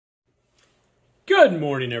Good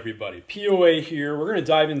morning, everybody. POA here. We're going to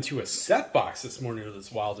dive into a set box this morning of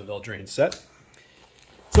this Wilds of Eldraine set.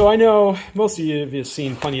 So I know most of you have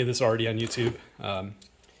seen plenty of this already on YouTube.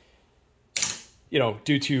 You know,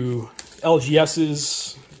 due to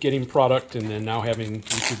LGS's getting product and then now having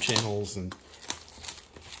YouTube channels, and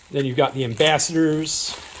then you've got the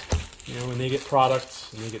ambassadors, you know, when they get product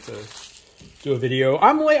and they get to do a video.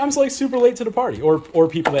 I'm like super late to the party, or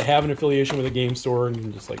people that have an affiliation with a game store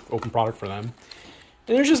and just like open product for them.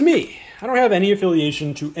 And there's just me. I don't have any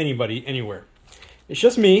affiliation to anybody anywhere. It's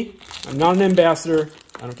just me. I'm not an ambassador.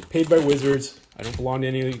 I don't get paid by Wizards. I don't belong to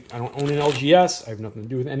any. I don't own an LGS. I have nothing to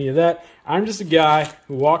do with any of that. I'm just a guy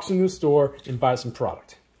who walks into the store and buys some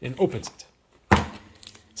product and opens it.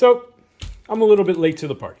 So I'm a little bit late to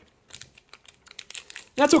the party.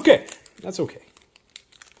 That's okay. That's okay.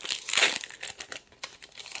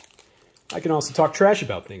 I can also talk trash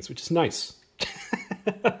about things, which is nice.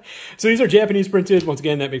 So these are Japanese printed. Once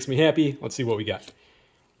again, that makes me happy. Let's see what we got.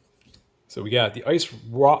 So we got the Ice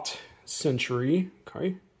Rot Century.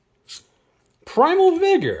 Okay. Primal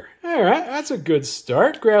Vigor. All right, that's a good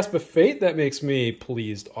start. Grasp of Fate. That makes me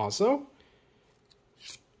pleased also.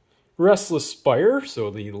 Restless Spire. So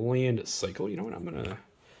the land cycle. You know what? I'm gonna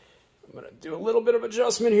do a little bit of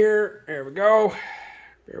adjustment here. There we go.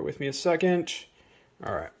 Bear with me a second.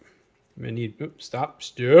 All right. I'm gonna need. Oops, stop.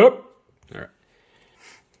 All right.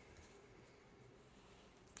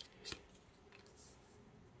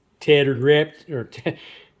 Tattered Ratter. Okay.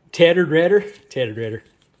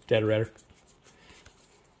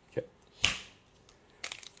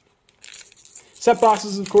 Set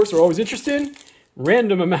boxes, of course, are always interesting.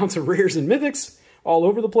 Random amounts of rares and mythics all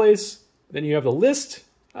over the place. Then you have the list.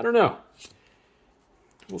 I don't know.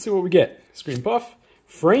 We'll see what we get. Screen Buff.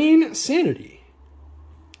 Fraying Sanity.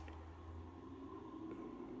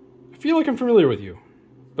 I feel like I'm familiar with you,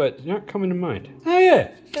 but not coming to mind. Oh,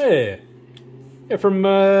 yeah. Yeah, from,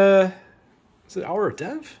 is it Hour of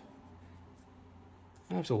Dev?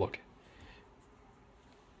 I'll have to look.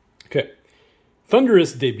 Okay.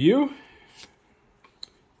 Thunderous Debut.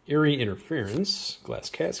 Eerie Interference. Glass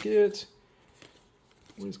Casket.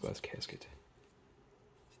 What is Glass Casket?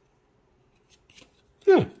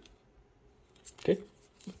 Huh. Okay.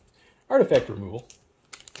 Artifact Removal.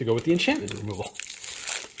 To go with the enchantment removal.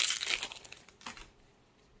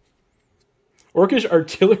 Orcish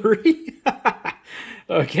Artillery.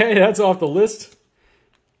 Okay, that's off the list.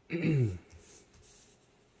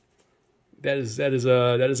 That is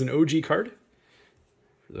an OG card.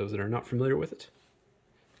 For those that are not familiar with it.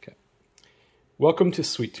 Okay. Welcome to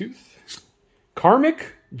Sweet Tooth.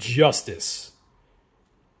 Karmic Justice.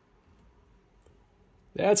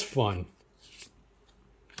 That's fun.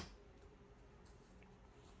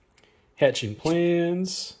 Hatching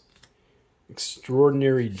Plans.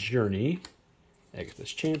 Extraordinary Journey.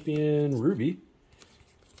 Agatha's Champion. Ruby.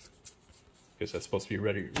 Guess that's supposed to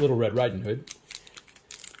be Little Red Riding Hood.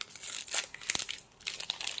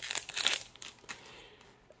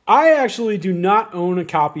 I actually do not own a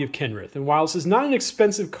copy of Kenrith, and while this is not an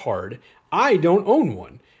expensive card, I don't own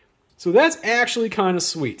one. So that's actually kind of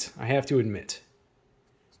sweet, I have to admit.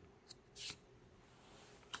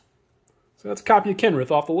 So that's a copy of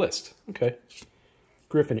Kenrith off the list. Okay.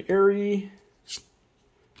 Griffin Airy.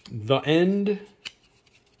 The End.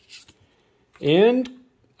 And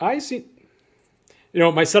I see... You know,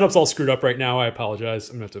 my setup's all screwed up right now. I apologize.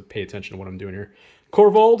 I'm going to have to pay attention to what I'm doing here.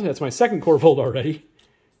 Corvold. That's my second Corvold already.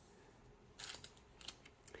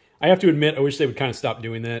 I have to admit, I wish they would kind of stop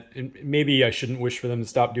doing that. And maybe I shouldn't wish for them to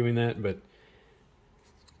stop doing that, but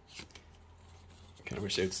I kind of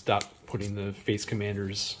wish they would stop putting the face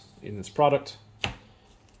commanders in this product.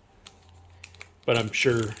 But I'm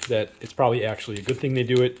sure that it's probably actually a good thing they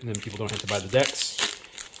do it, and then people don't have to buy the decks.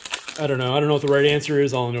 I don't know. I don't know what the right answer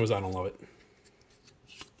is. All I know is I don't love it.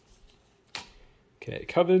 Okay,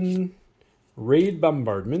 Coven, Raid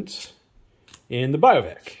Bombardment, and the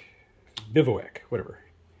Bivouac, whatever.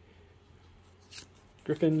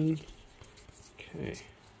 Griffin, okay.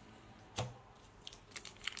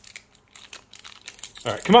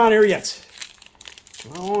 All right, come on, Ariette.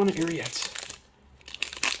 Come on, Ariette.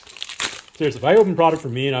 Seriously, if I open product for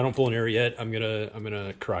me and I don't pull an Ariette, I'm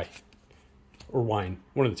gonna cry. Or whine.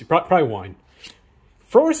 One of the two. Probably whine.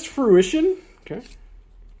 Forced Fruition, okay.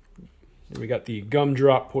 And we got the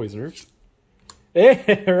Gumdrop Poisoner.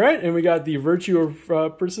 Hey, all right, and we got the Virtue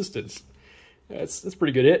of Persistence. That's a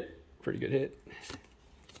pretty good hit. Pretty good hit.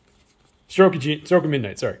 Stroke of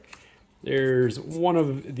Midnight, sorry. There's one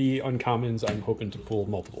of the uncommons I'm hoping to pull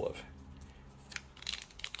multiple of.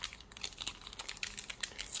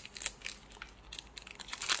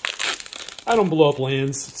 I don't blow up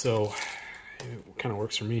lands, so It kind of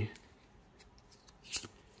works for me.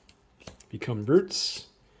 Become Brutes.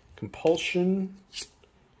 Compulsion.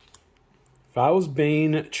 Fow's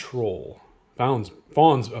Bane Troll. Fawn's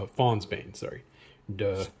Bane, sorry.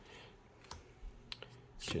 Duh.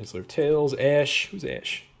 Chancellor of Tales. Ash. Who's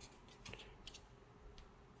Ash?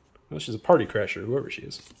 Well, she's a party crasher, whoever she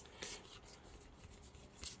is.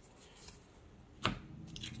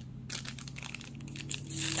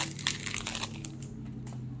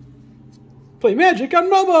 Play Magic on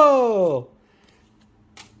mobile!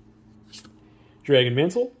 Dragon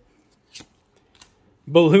Mantle.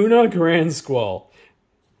 Balloona Grand Squall.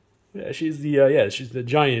 Yeah, she's the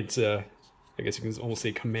giant, I guess you can almost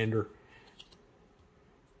say commander.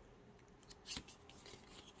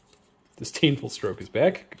 Disdainful Stroke is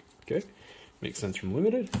back. Okay. Makes sense from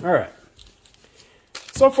Limited. Alright.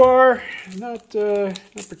 So far, not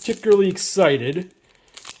particularly excited.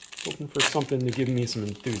 Hoping for something to give me some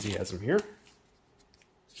enthusiasm here.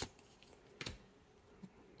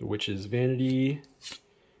 The Witch's Vanity.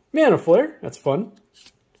 Mana Flare. That's fun.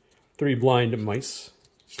 3 Blind Mice.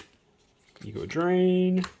 Ego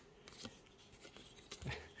Drain.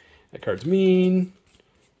 That card's mean.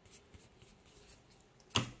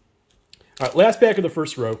 Alright, last pack of the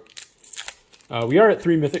first row. We are at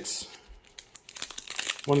 3 mythics.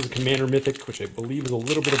 One is a Commander Mythic, which I believe is a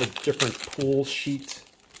little bit of a different pool sheet.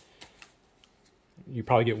 You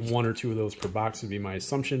probably get 1 or 2 of those per box would be my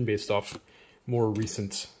assumption based off more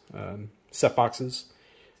recent set boxes.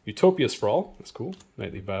 Utopia Sprawl, that's cool.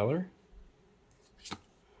 Nightly Valor.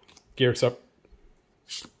 Garrick's up.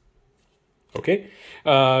 Okay.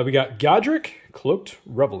 We got Godric, Cloaked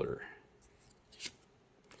Reveler.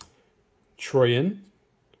 Troyan.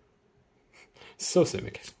 So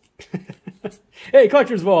Simic. Hey,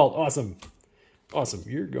 Collector's Vault! Awesome. Awesome.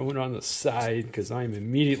 You're going on the side because I'm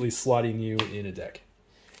immediately slotting you in a deck.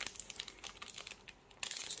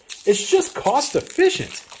 It's just cost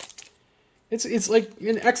efficient. It's like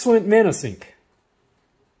an excellent mana sink.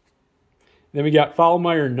 Then we got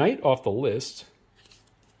Foulmire Knight off the list.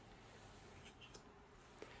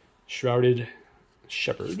 Shrouded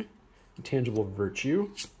Shepherd. Intangible Virtue.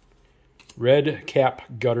 Red Cap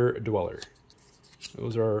Gutter Dweller.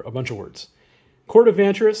 Those are a bunch of words. Court of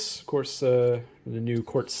Vantress, of course, the new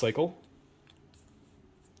court cycle.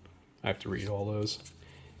 I have to read all those.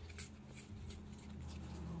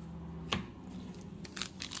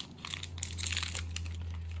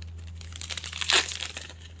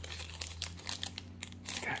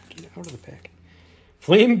 God, get out of the pack.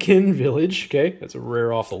 Flamekin Village, okay, that's a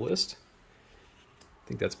rare off the list. I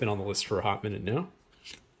think that's been on the list for a hot minute now.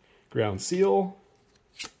 Ground Seal.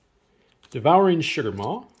 Devouring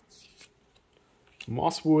Sugarmaw.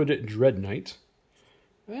 Mosswood Dread Knight.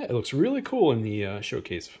 It looks really cool in the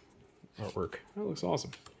showcase artwork. That looks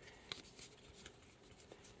awesome.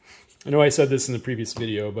 I know I said this in the previous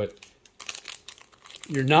video, but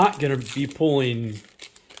you're not going to be pulling...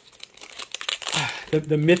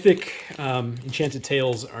 The mythic Enchanted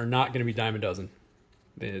Tales are not going to be dime a dozen.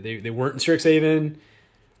 They weren't in Strixhaven.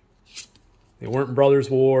 They weren't in Brothers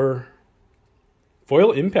War.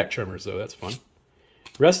 Foil Impact Tremors, though. That's fun.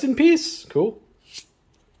 Rest in Peace. Cool.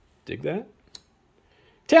 Dig that.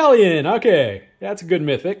 Talion. Okay. That's a good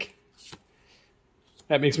mythic.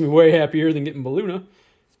 That makes me way happier than getting Balloona.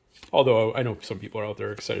 Although I know some people are out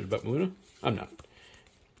there excited about Balloona. I'm not.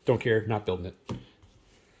 Don't care. Not building it.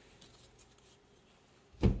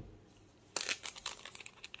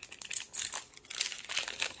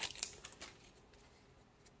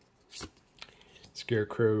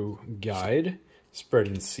 Scarecrow Guide.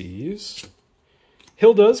 Spreading Seas.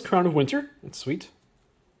 Hilda's Crown of Winter. That's sweet.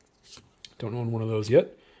 Don't own one of those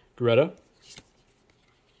yet. Greta.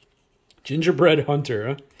 Gingerbread Hunter.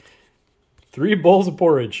 Huh? 3 bowls of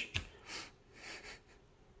porridge.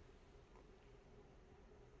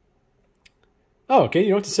 Oh, okay. You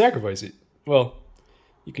don't have to sacrifice it. Well,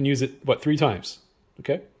 you can use it, what, 3 times?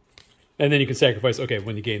 Okay. And then you can sacrifice, okay,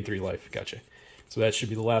 when you gain 3 life. Gotcha. So that should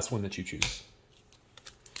be the last one that you choose.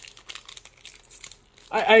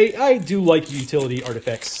 I do like utility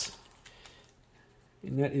artifacts.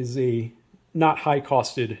 And that is a not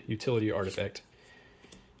high-costed utility artifact.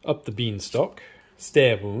 Up the Beanstalk.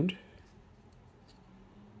 Stab Wound.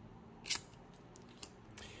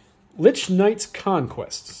 Lich Knight's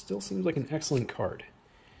Conquest. Still seems like an excellent card.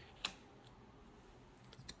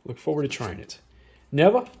 Look forward to trying it.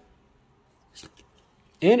 Neva.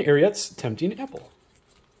 And Ariet's Tempting Apple.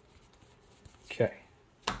 Okay.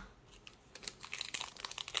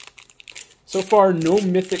 So far, no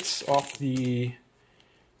mythics off the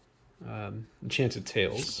Enchanted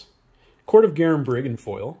Tales. Court of Garenbrig in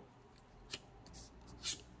foil.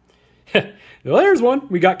 Well, there's one.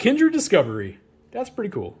 We got Kindred Discovery. That's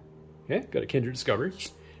pretty cool. Okay, got a Kindred Discovery.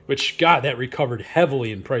 Which, God, that recovered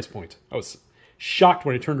heavily in price point. I was shocked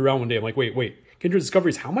when I turned around one day. I'm like, wait. Kindred Discovery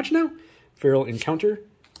is how much now? Feral Encounter.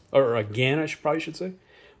 Or again, I probably should say.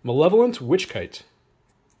 Malevolent Witchkite.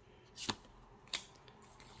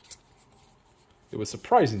 It was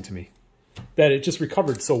surprising to me that it just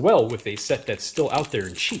recovered so well with a set that's still out there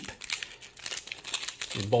and cheap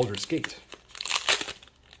in Baldur's Gate.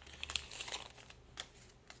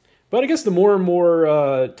 But I guess the more and more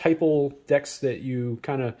typal decks that you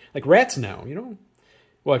kind of... Like rats now, you know?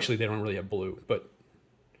 Well, actually, they don't really have blue, but...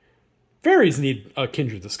 Fairies need a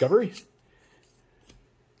Kindred Discovery.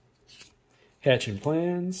 Hatching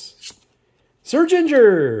Plans. Sir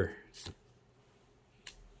Ginger!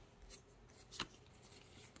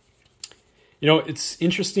 You know, it's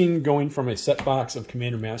interesting going from a set box of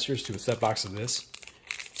Commander Masters to a set box of this.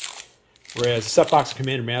 Whereas a set box of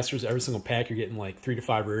Commander Masters, every single pack you're getting like 3 to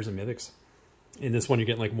 5 rares and mythics. In this one you're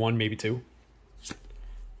getting like 1, maybe 2.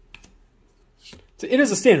 So it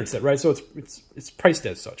is a standard set, right? So it's priced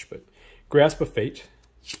as such, but Grasp of Fate.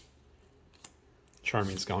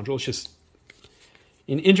 Charming Scoundrel. It's just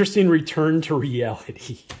an interesting return to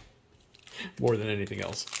reality. More than anything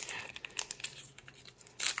else.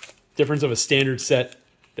 Difference of a standard set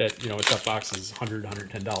that, you know, a set box is $100,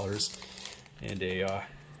 $110, and a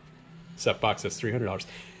set box that's $300.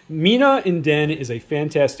 Mina in Den is a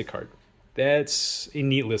fantastic card. That's a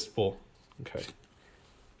neat list pull. Okay.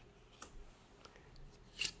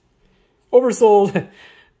 Oversold,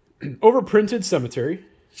 overprinted Cemetery,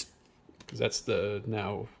 because that's the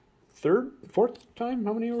now fourth time.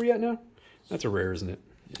 How many are we at now? That's a rare, isn't it?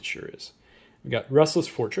 It sure is. We got Restless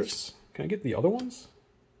Fortress. Can I get the other ones?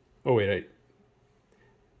 Oh, wait,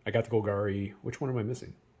 I got the Golgari. Which one am I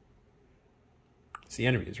missing? It's the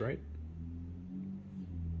enemies, right?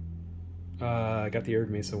 I got the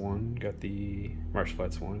Arid Mesa one. Got the Marsh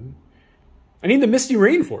Flats one. I need the Misty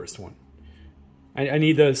Rainforest one. I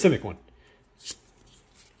need the Simic one.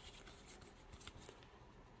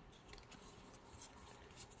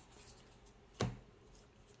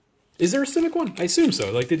 Is there a Simic one? I assume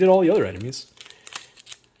so. Like they did all the other enemies.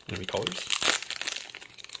 Enemy colors.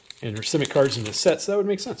 And there's Simic cards in the set, so that would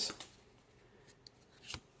make sense.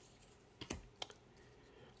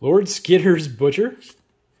 Lord Skitter's Butcher.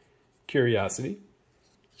 Curiosity.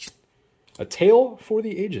 A Tale for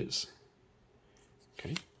the Ages.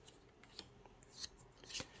 Okay.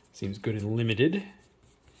 Seems good and limited.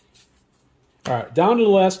 Alright, down to the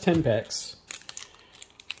last 10 packs.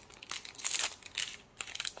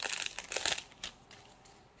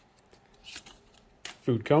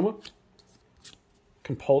 Food Coma.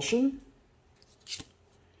 Compulsion.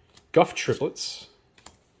 Guff Triplets.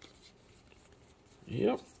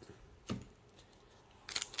 Yep.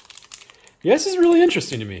 Yeah, this is really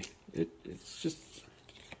interesting to me. It's just...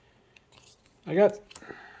 I got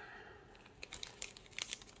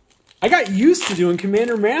used to doing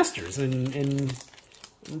Commander Masters, and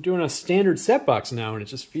I'm doing a standard set box now, and it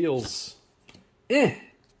just feels...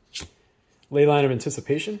 Leyline of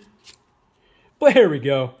Anticipation. But here we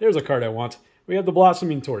go. There's a card I want. We have the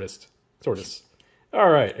Blossoming Tortoise. All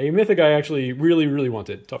right, a mythic I actually really, really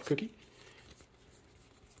wanted. Tough Cookie.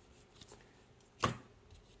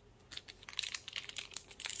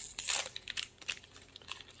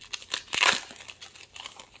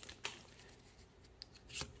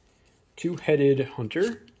 Two-Headed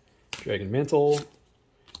Hunter. Dragon Mantle.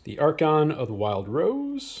 The Archon of the Wild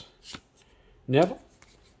Rose. Neville.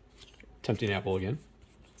 Tempting Apple again.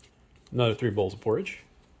 Another 3 bowls of porridge.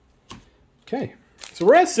 Okay, so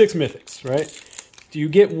we're at 6 mythics, right? Do you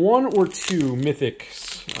get 1 or 2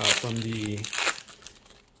 mythics from the...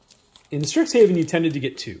 In Strixhaven, you tended to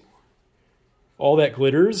get 2. All that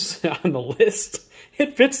glitters on the list.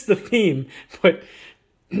 It fits the theme, but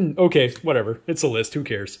okay, whatever. It's a list, who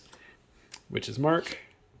cares? Witch's Mark,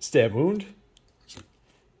 Stab Wound,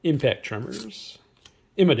 Impact Tremors,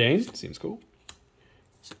 Imodane, seems cool.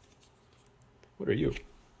 What are you?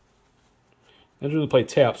 I didn't really play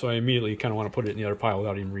tap, so I immediately kind of want to put it in the other pile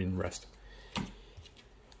without even reading the rest.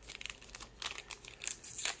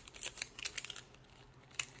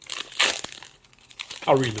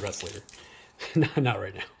 I'll read the rest later. Not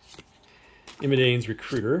right now. Imodane's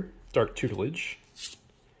Recruiter, Dark Tutelage,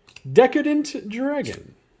 Decadent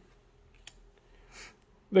Dragon,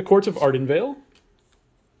 the Court of Ardenvale.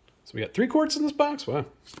 So we got 3 courts in this box? Wow.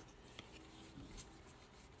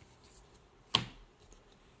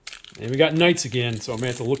 And we got Knights again, so I'm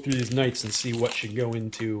going to have to look through these Knights and see what should go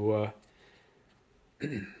into...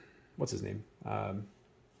 what's his name?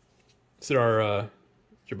 Sidar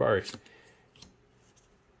Jabari.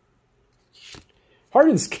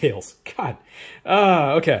 Hardened Scales. God.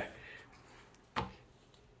 Okay.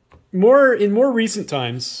 In more recent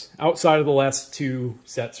times, outside of the last two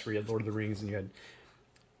sets where you had Lord of the Rings and you had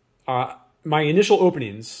my initial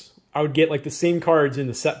openings, I would get like the same cards in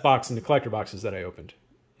the set box and the collector boxes that I opened.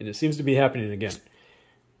 And it seems to be happening again.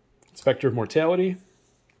 Spectre of Mortality.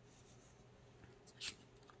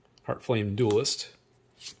 Heartflame Duelist.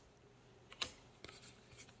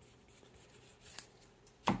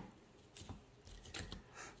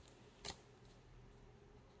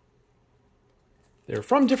 They're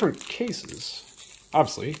from different cases.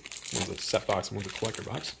 Obviously, one's a set box and one's a collector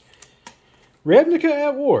box. Ravnica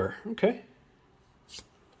at War. Okay.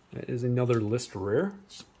 That is another list rare.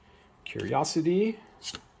 Curiosity.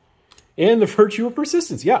 And the Virtue of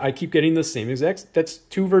Persistence. Yeah, I keep getting the same exact. That's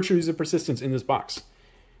 2 Virtues of Persistence in this box.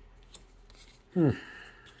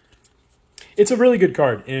 It's a really good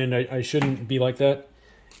card, and I shouldn't be like that.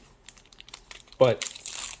 But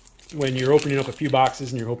when you're opening up a few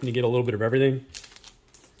boxes and you're hoping to get a little bit of everything,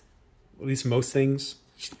 at least most things.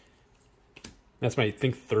 That's my, I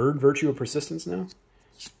think, 3rd Virtue of Persistence now.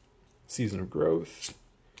 Season of Growth.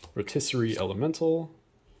 Rotisserie Elemental.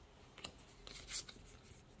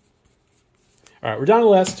 Alright, we're down to the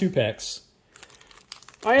last 2 packs.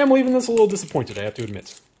 I am leaving this a little disappointed, I have to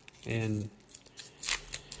admit. And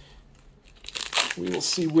we will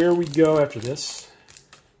see where we go after this.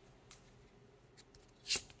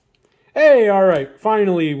 Hey, alright,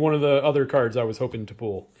 finally one of the other cards I was hoping to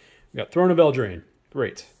pull. We got Throne of Eldraine.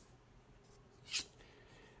 Great.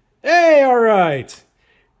 Hey, alright!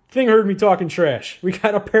 Thing heard me talking trash. We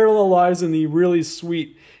got a Parallel Lives in the really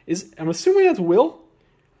sweet... I'm assuming that's Will?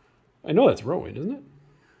 I know that's Rowan, isn't it?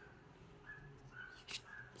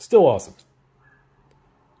 Still awesome.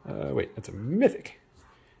 Wait, that's a Mythic.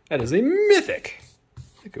 That is a Mythic!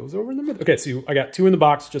 It goes over in the Mythic. Okay, so I got 2 in the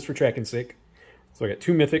box just for tracking's sake. So I got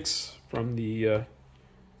 2 Mythics from the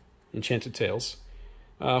Enchanted Tales.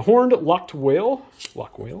 Horned Locked Whale.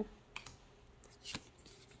 Lock Whale.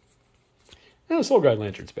 And the Soul Guide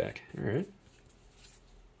Lantern's back. Alright.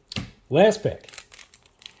 Last pack.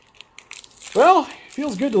 Well, it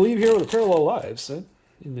feels good to leave here with a Parallel Lives. In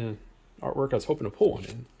the artwork I was hoping to pull one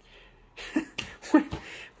in.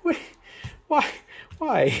 Why?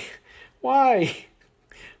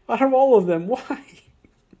 Out of all of them, why?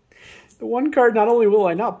 The one card not only will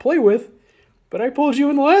I not play with, but I pulled you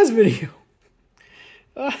in the last video.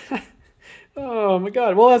 Oh my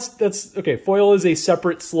god. Well, that's okay. Foil is a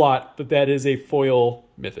separate slot, but that is a foil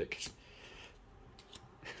Mythic.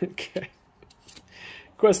 Okay.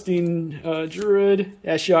 Questing Druid,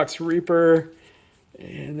 Ashiok's Reaper,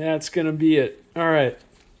 and that's gonna be it. All right.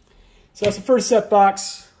 So that's the first set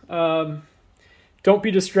box. Don't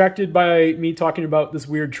be distracted by me talking about this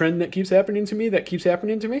weird trend that keeps happening to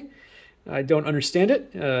me. I don't understand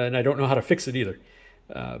it, and I don't know how to fix it either.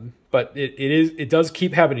 But it does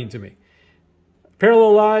keep happening to me.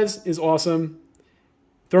 Parallel Lives is awesome.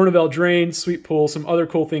 Throne of Eldraine, sweet pull. Some other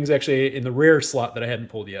cool things actually in the rare slot that I hadn't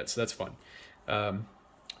pulled yet, so that's fun.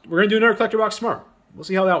 We're going to do another collector box tomorrow. We'll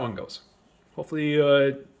see how that one goes. Hopefully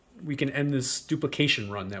we can end this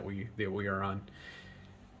duplication run that we are on.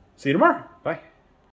 See you tomorrow. Bye.